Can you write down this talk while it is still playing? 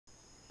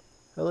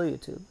Hello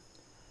YouTube.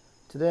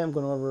 Today I'm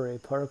going over a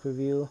product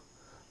review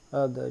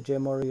of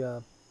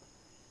the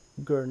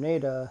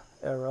Grenada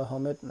era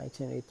helmet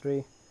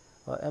 1983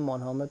 M1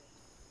 helmet,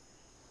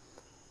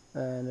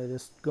 and it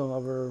is going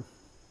over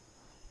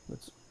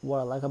what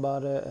I like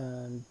about it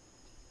and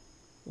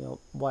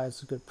why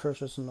it's a good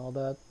purchase and all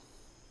that.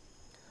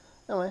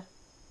 Anyway,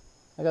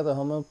 I got the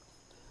helmet.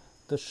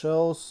 The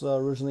shell's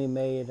originally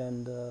made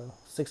in the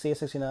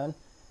 68-69.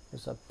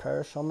 It's a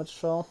Parrish helmet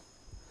shell.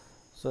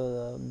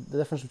 So the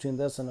difference between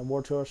this and a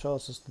War Tour shell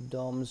is just the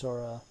domes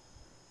are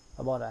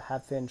about a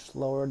half-inch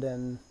lower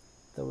than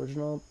the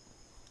original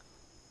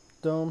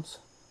domes.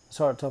 It's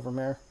hard to tell from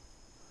here,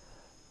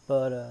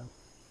 but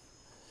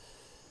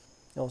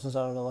since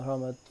I don't know the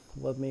helmet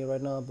with me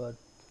right now, but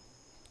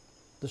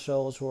the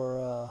shells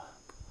were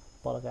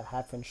about like a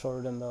half-inch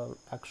shorter than the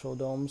actual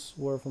domes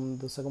were from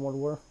the Second World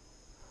War.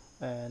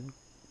 And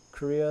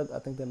Korea, I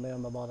think they made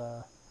them about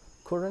a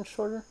quarter-inch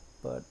shorter,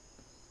 but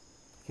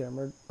I can't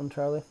remember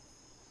entirely.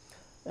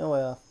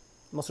 Anyway,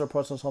 most of the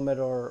parts on this helmet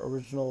are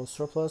original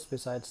surplus,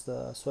 besides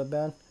the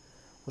sweatband,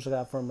 which I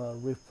got from a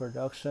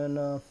reproduction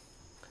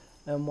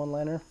M1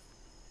 liner,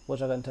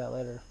 which I'll get into that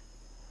later.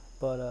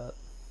 But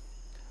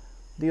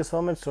these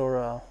helmets are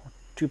a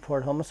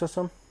two-part helmet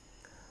system.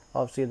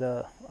 Obviously,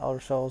 the outer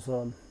shell is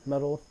a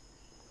metal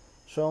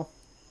shell.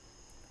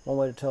 One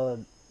way to tell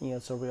that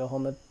it's a real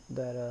helmet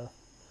that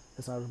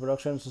it's not a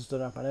reproduction, it's just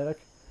not magnetic,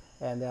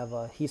 and they have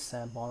a heat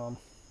stamp on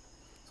them.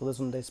 So this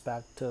one dates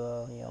back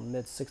to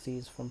mid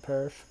 60s from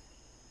Parrish,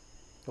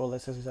 or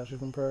late 60s actually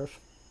from Parrish.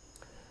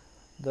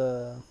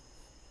 The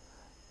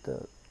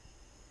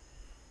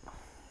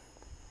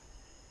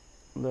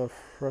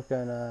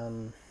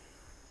frickin'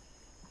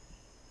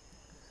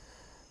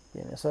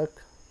 give me a sec.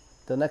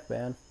 The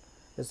neckband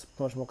is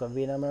much more like a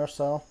Vietnam era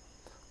style,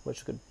 which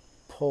you could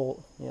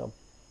pull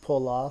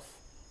off.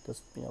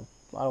 Just I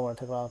don't want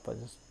to take it off, but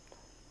just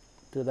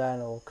do that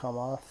and it will come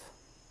off.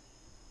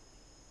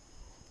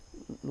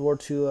 War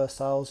II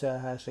styles, I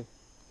actually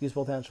use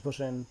both hands to push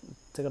it and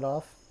take it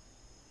off.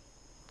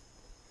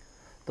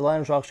 The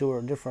liners actually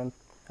were different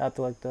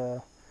after at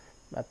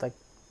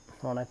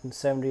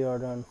 1970 or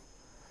then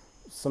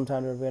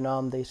sometime in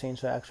Vietnam they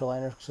changed the actual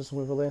liner system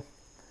completely.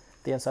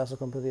 The insides are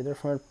completely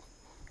different.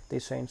 They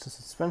changed the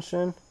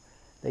suspension.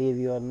 They gave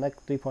you a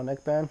 3-point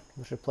neckband,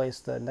 which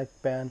replaced the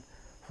neckband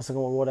from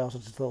Second World War. That was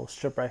just a little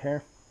strip right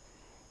here,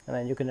 and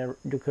then you can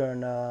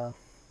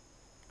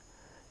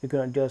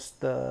adjust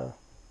the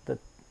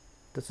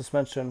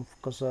suspension,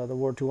 because the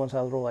War II ones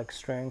had a little like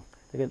string.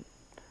 They could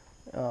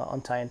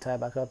untie and tie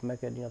back up and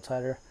make it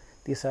tighter.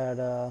 These had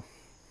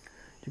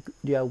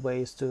you have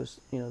ways to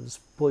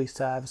just pull these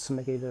tabs to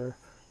make it either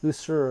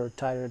looser or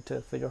tighter to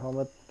fit your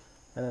helmet.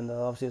 And then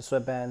obviously the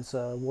sweatbands,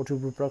 War II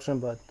reproduction,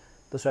 but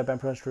the sweatband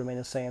pretty much remain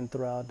the same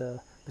throughout.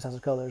 Besides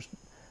the colors,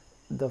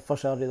 the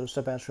functionality of the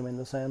sweatbands remain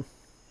the same.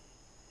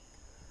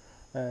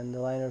 And the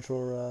liners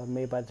were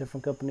made by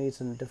different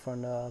companies and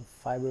different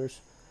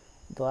fibers.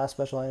 The last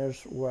special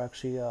liners were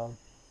actually, I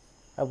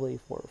believe,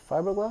 were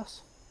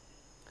fiberglass.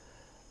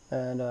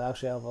 And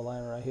actually I have a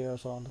liner right here,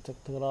 so I'll take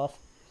it off.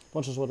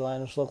 This is what the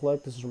liners look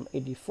like. This is from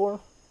 '84.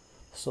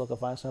 Still like a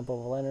fine sample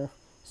of a liner.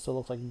 Still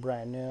looks like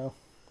brand new.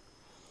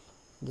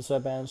 The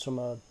sweatbands from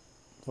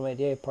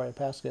 '88 probably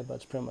past it, but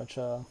it's pretty much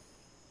what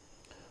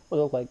they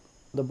look like.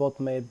 They're both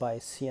made by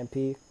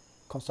CMP,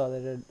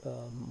 Consolidated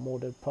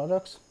Molded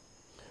Products,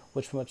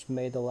 which pretty much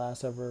made the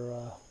last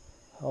ever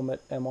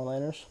helmet M1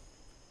 liners.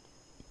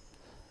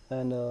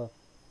 And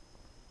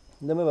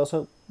they may be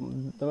the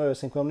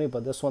same company,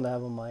 but this one that I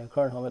have on my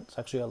current helmet is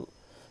actually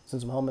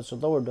since my helmet's a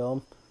lower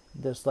dome,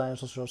 this liner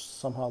also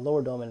somehow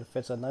lower dome and it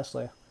fits it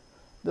nicely.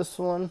 This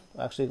one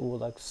actually would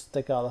like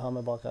stick out of the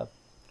helmet about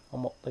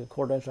almost like a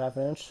quarter inch or half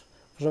an inch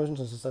for some reason,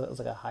 since it's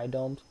like a high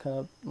dome kind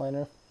of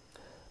liner.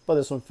 But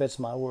this one fits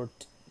my War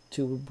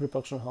II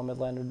reproduction helmet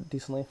liner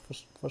decently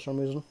for some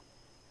reason.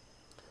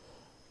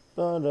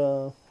 But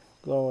going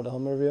on with the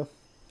helmet review,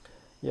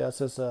 yeah, it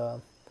says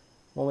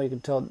one way you can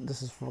tell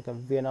this is from like a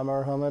Vietnam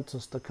era helmet. So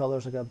the color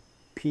is like a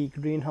pea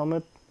green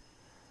helmet,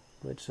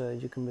 which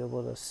you can be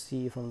able to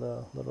see from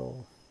the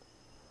little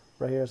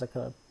right here. It's like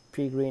a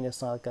pea green.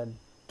 It's not like a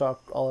dark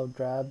olive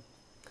drab.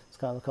 It's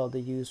kind of the color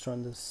they used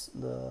from the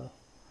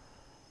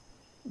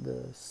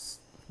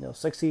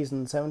 60s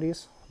and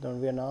 70s during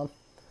Vietnam.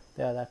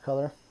 They had that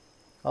color.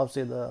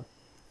 Obviously the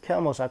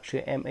camo is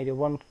actually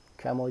M81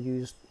 camo,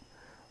 used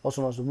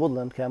also known as the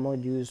woodland camo,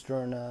 used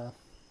during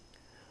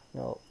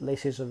late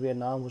stages of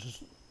Vietnam, which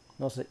is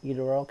known as the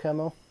Eater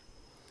camo.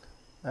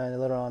 And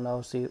later on,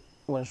 obviously,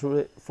 when it's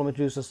really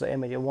introduced as the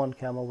M81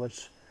 camo,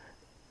 which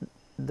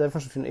the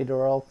difference between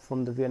Eater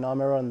from the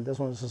Vietnam era and this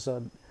one is just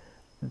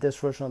this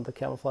version of the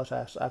camouflage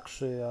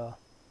actually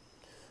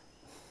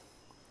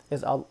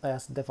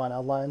has defined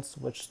outlines,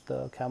 which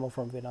the camo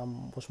from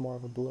Vietnam was more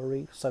of a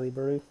slightly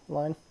blurry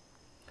line.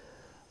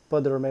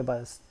 But they were made by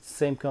the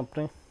same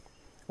company,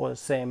 or the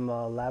same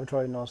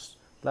laboratory known as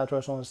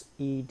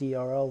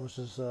EDRL, which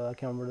is I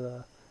can't remember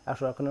the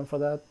actual acronym for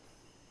that.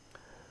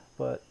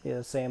 But yeah,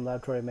 the same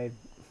laboratory made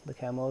the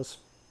camos.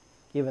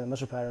 Even the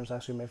mystery pattern is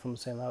actually made from the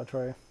same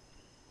laboratory.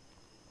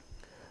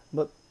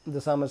 But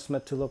this helmet's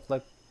meant to look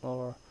like,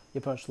 or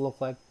pretty much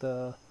look like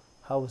the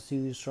how it's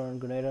used during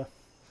Grenada,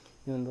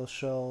 even those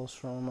shells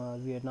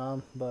from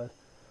Vietnam. But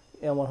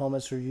M1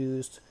 helmets are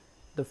used.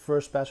 The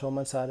first batch of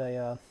helmets had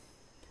a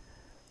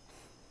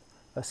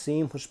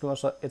seam, which is pretty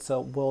much like, it's a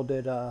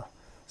welded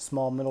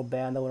small metal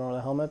band that went around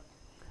the helmet.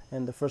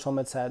 And the first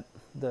helmets had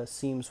the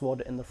seams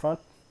welded in the front,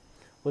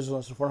 which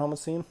was the front helmet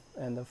seam.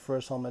 And the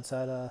first helmets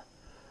had a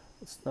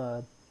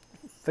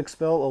fixed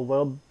bell or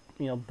weld,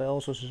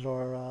 bells, which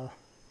are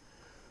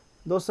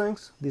those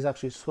things. These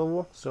actually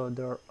swivel, so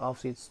they're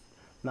obviously it's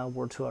not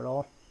World II at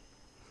all.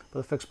 But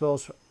the fixed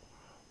bells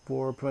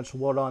were pretty much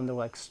welded on. They're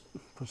like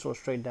sort of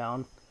straight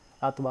down.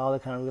 After a while, they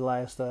kind of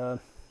realized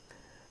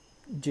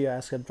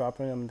GIs kept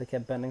dropping them. They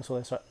kept bending,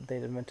 so they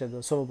invented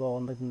the swivel bell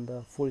in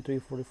the 43,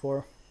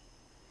 44.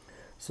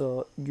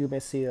 So you may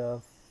see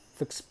a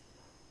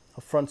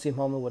front seam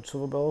helmet with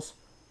swivel bells,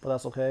 but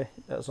that's okay.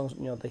 As long as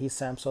the heat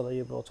sample that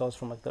you built us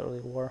from like the early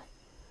war.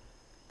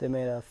 They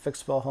made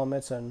fixed bell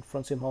helmets and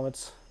front seam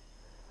helmets.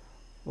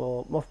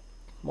 Well, more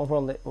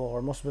importantly,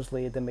 or most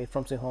specifically, they made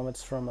front seam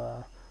helmets from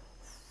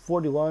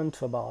 41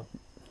 to about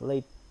mid to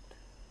late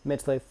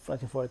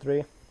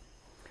 1943.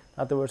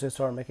 Afterwards, they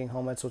started making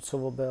helmets with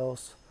swivel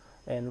bells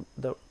and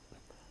the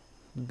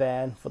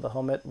band for the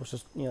helmet, which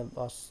is I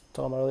was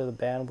talking about earlier, the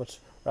band which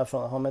wraps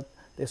around the helmet.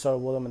 They started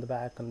with them in the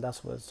back, and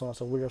that's what's known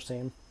as a rear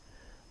seam,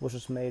 which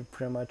was made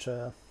pretty much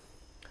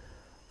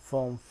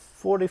from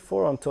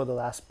 44 until the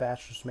last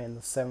batch was made in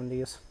the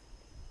 70s.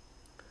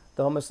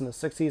 The helmets in the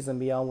 60s and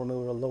beyond were made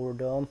with a lower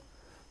dome,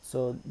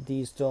 so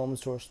these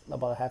domes were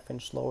about a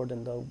half-inch lower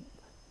than the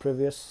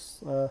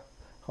previous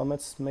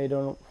helmets made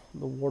during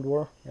the World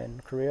War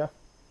in Korea,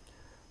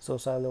 so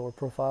slightly lower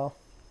profile.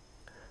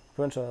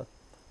 Pretty much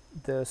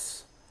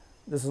this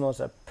is known as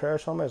a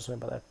Parrish helmet. It's made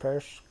by that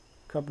Parrish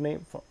company,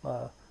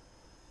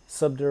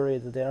 subsidiary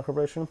of the Dana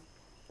Corporation.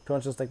 Pretty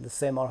much just like the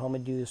same model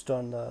helmet used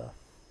on the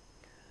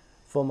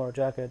full metal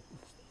jacket,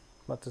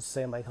 but the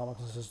same like helmet,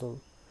 it's just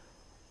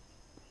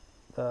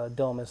the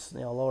dome is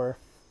lower.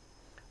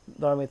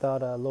 The Army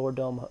thought a lower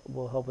dome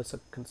will help with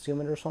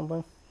concealment or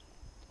something,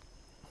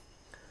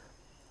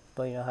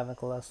 but having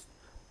less.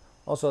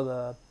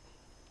 Also,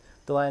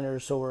 the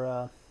liners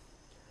were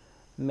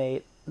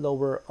made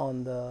lower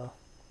on the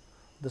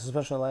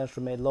suspension liners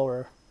were made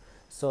lower,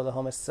 so the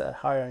helmet set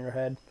higher on your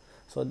head.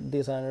 So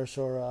these liners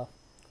or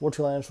World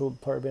II liners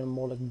would probably been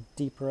more like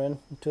deeper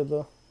into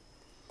the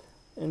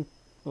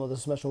the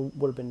suspension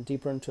would have been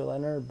deeper into the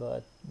liner,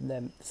 but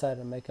they decided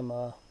to make them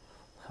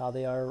how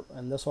they are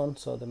in this one.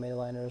 So they made the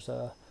liners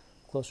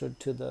closer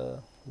to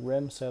the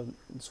rim, so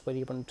it's way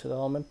deeper into the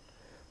helmet,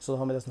 so the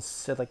helmet doesn't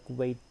sit like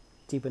way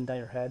deep and down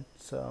your head.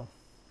 So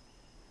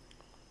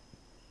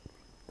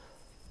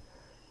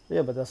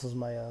yeah, but this is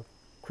my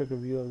quick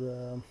review of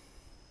the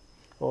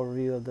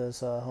overview of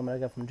this helmet I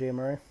got from J.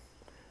 Murray,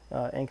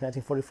 Inc.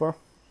 1944,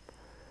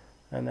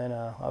 and then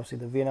obviously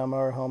the Vietnam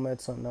era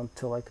helmets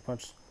until like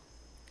pretty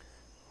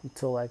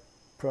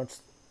much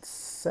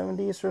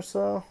 70s or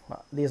so.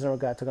 These never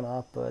got taken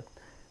off, but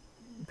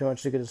pretty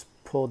much you could just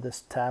pull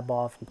this tab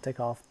off and take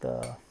off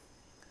the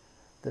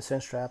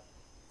cinch strap.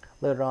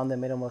 Later on, they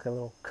made them like a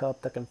little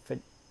cup that can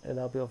fit.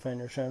 That'll be able to fit in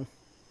your shin.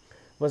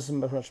 Was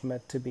pretty much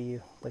meant to be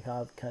like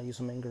how I kind of use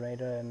them in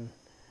Grenada and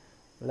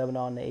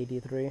Lebanon in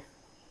 '83,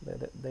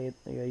 the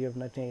year of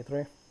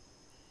 1983.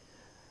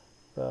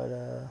 But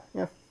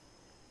yeah,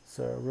 it's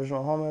an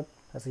original helmet.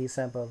 Has a heat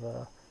samp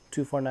of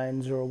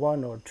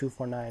 24901 or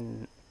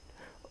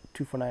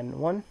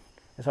 2491.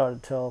 It's hard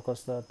to tell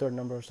because the third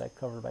number is like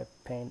covered by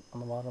paint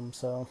on the bottom.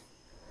 So,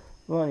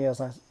 well, yeah,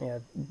 it's nice. Yeah,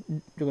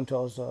 you can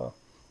tell it's I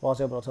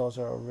was able to tell it's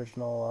our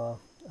original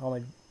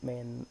helmet made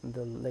in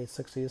the late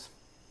 '60s.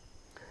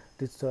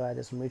 Still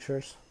added some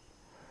research,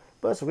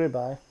 but it's a great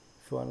buy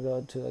if you want to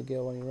go to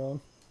get one of your own.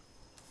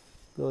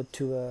 Go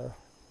to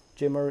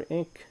J. Murray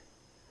Inc.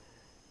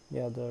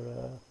 Yeah,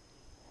 the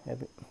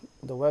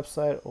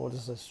website, or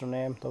this is their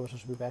name. That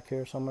should be back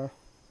here somewhere.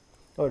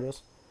 Oh, it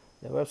is.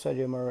 The website,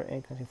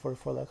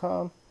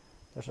 jmurrayinc1944.com.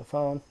 There's a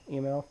phone,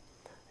 email.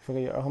 If you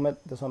get your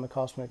helmet, this helmet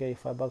costs me like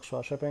 $85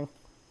 while shipping.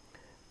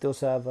 They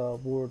also have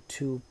World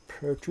II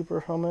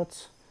paratrooper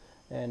helmets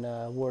and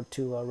World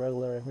II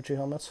regular infantry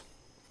helmets.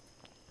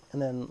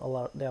 And then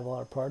they have a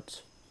lot of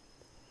parts.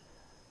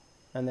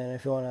 And then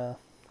if you want to,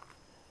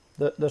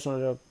 there's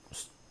another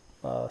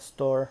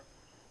store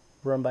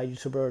run by a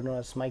YouTuber known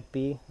as Mike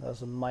B.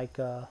 That's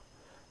Mike's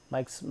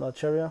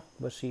Militaria,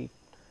 which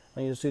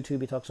on his YouTube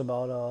he talks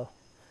about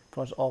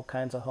pretty much all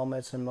kinds of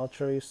helmets and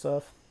military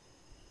stuff.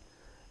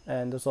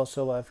 And there's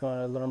also if you want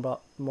to learn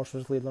about more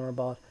specifically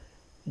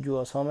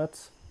U.S.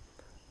 helmets,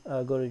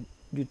 go to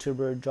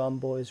YouTuber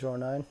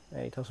JohnBoy09,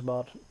 and he talks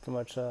about pretty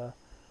much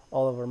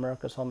all of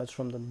America's helmets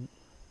from the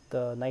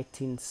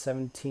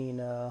 1917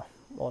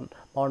 modern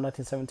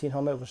 1917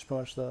 helmet, which is pretty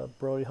much the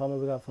Brody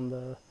helmet we got from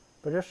the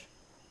British,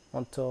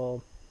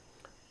 until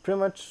pretty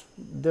much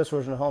this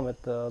version of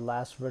helmet, the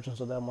last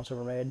versions of that ones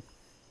ever made.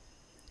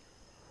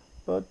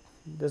 But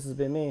this has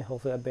been me.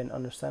 Hopefully I've been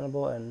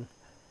understandable and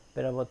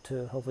been able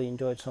to hopefully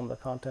enjoy some of the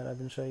content I've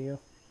been showing you.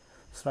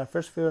 It's my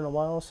first video in a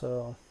while,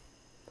 so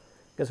I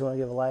guess you want to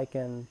give a like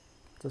and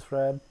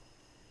subscribe.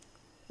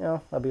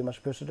 I'd be much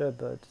appreciative,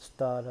 but just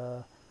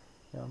thought,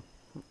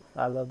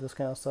 I love this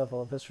kind of stuff. I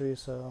love history,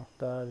 so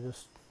thought I'd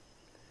just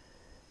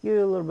give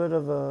you a little bit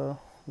of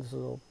just a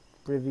little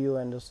review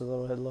and just a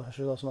little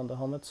history lesson on the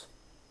helmets.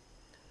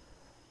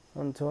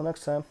 Until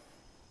next time,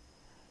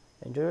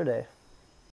 enjoy your day.